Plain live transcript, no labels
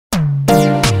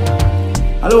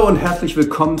Hallo und herzlich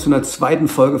willkommen zu einer zweiten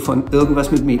Folge von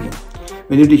Irgendwas mit Medien.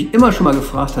 Wenn du dich immer schon mal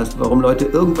gefragt hast, warum Leute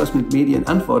irgendwas mit Medien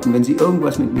antworten, wenn sie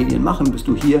irgendwas mit Medien machen, bist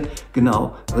du hier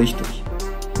genau richtig.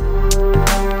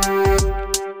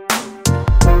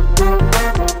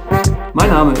 Mein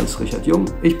Name ist Jung,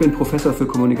 ich bin Professor für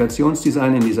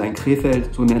Kommunikationsdesign in Design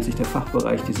Krefeld, so nennt sich der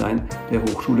Fachbereich Design der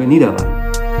Hochschule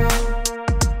Niederrhein.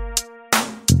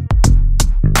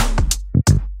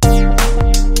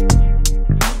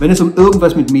 Wenn es um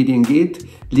irgendwas mit Medien geht,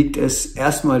 liegt es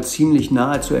erstmal ziemlich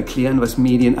nahe zu erklären, was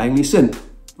Medien eigentlich sind.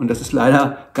 Und das ist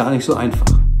leider gar nicht so einfach.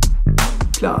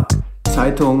 Klar,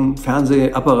 Zeitungen,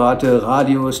 Fernsehapparate,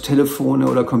 Radios, Telefone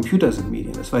oder Computer sind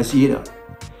Medien, das weiß jeder.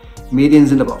 Medien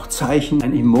sind aber auch Zeichen,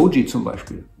 ein Emoji zum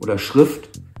Beispiel, oder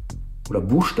Schrift oder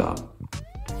Buchstaben.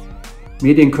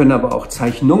 Medien können aber auch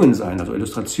Zeichnungen sein, also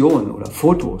Illustrationen oder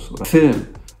Fotos oder Film.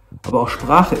 Aber auch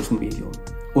Sprache ist ein Medium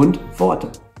und Worte.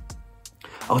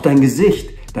 Auch dein Gesicht,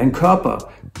 dein Körper,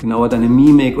 genauer deine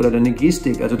Mimik oder deine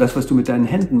Gestik, also das, was du mit deinen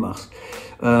Händen machst,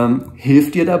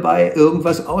 hilft dir dabei,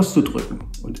 irgendwas auszudrücken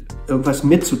und irgendwas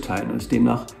mitzuteilen und ist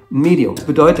demnach ein Medium. Das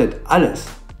bedeutet alles,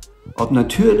 ob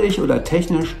natürlich oder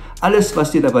technisch, alles,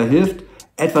 was dir dabei hilft,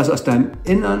 etwas aus deinem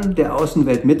Innern der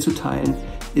Außenwelt mitzuteilen,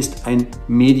 ist ein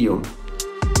Medium.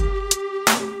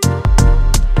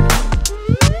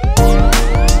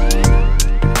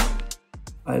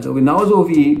 Also genauso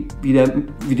wie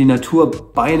die Natur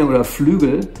Beine oder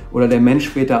Flügel oder der Mensch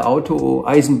später Auto,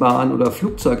 Eisenbahn oder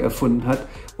Flugzeug erfunden hat,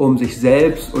 um sich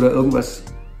selbst oder irgendwas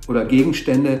oder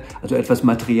Gegenstände, also etwas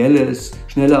Materielles,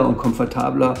 schneller und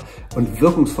komfortabler und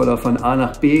wirkungsvoller von A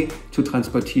nach B zu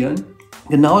transportieren.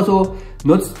 Genauso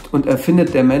nutzt und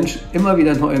erfindet der Mensch immer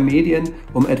wieder neue Medien,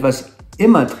 um etwas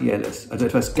Immaterielles, also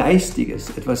etwas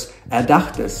Geistiges, etwas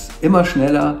Erdachtes, immer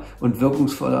schneller und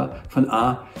wirkungsvoller von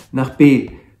A nach B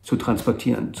zu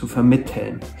transportieren, zu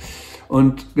vermitteln.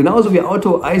 Und genauso wie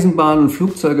Auto, Eisenbahn und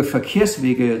Flugzeuge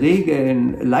Verkehrswege,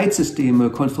 Regeln, Leitsysteme,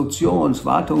 Konstruktions-,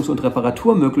 Wartungs- und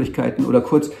Reparaturmöglichkeiten oder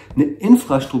kurz eine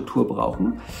Infrastruktur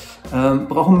brauchen,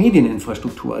 brauchen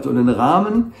Medieninfrastruktur, also einen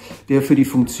Rahmen, der für die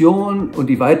Funktion und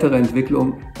die weitere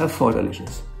Entwicklung erforderlich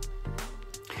ist.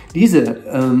 Diese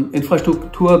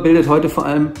Infrastruktur bildet heute vor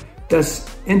allem das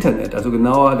Internet, also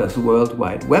genauer das World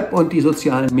Wide Web und die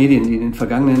sozialen Medien, die in den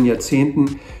vergangenen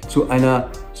Jahrzehnten zu einer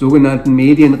sogenannten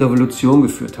Medienrevolution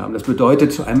geführt haben. Das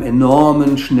bedeutet zu einem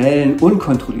enormen, schnellen,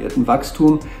 unkontrollierten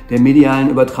Wachstum der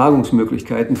medialen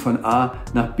Übertragungsmöglichkeiten von A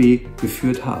nach B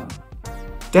geführt haben.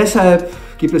 Deshalb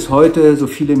gibt es heute so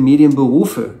viele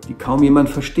Medienberufe, die kaum jemand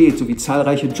versteht, sowie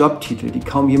zahlreiche Jobtitel, die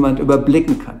kaum jemand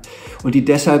überblicken kann und die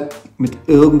deshalb mit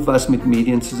irgendwas mit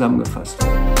Medien zusammengefasst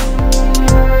werden.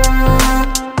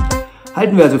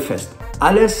 Halten wir also fest,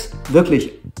 alles,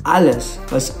 wirklich alles,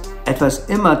 was etwas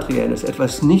Immaterielles,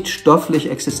 etwas nicht stofflich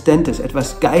Existentes,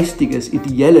 etwas Geistiges,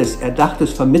 Ideelles,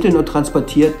 Erdachtes vermitteln und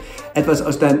transportiert, etwas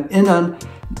aus deinem Innern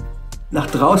nach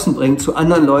draußen bringt, zu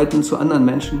anderen Leuten, zu anderen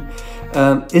Menschen,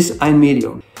 ist ein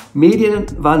Medium. Medien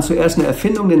waren zuerst eine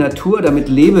Erfindung der Natur, damit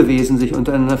Lebewesen sich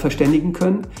untereinander verständigen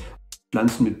können.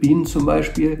 Pflanzen mit Bienen zum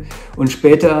Beispiel. Und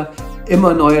später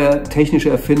immer neue technische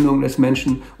Erfindungen des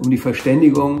Menschen, um die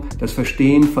Verständigung, das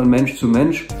Verstehen von Mensch zu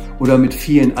Mensch oder mit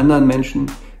vielen anderen Menschen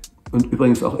und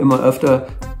übrigens auch immer öfter,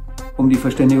 um die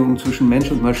Verständigung zwischen Mensch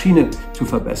und Maschine zu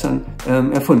verbessern,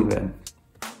 erfunden werden.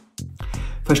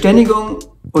 Verständigung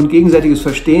und gegenseitiges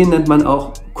Verstehen nennt man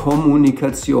auch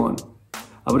Kommunikation.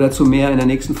 Aber dazu mehr in der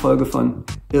nächsten Folge von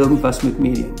Irgendwas mit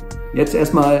Medien. Jetzt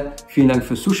erstmal vielen Dank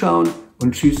fürs Zuschauen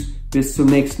und tschüss, bis zum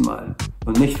nächsten Mal.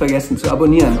 Und nicht vergessen zu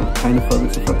abonnieren, um keine Folge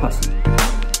zu verpassen.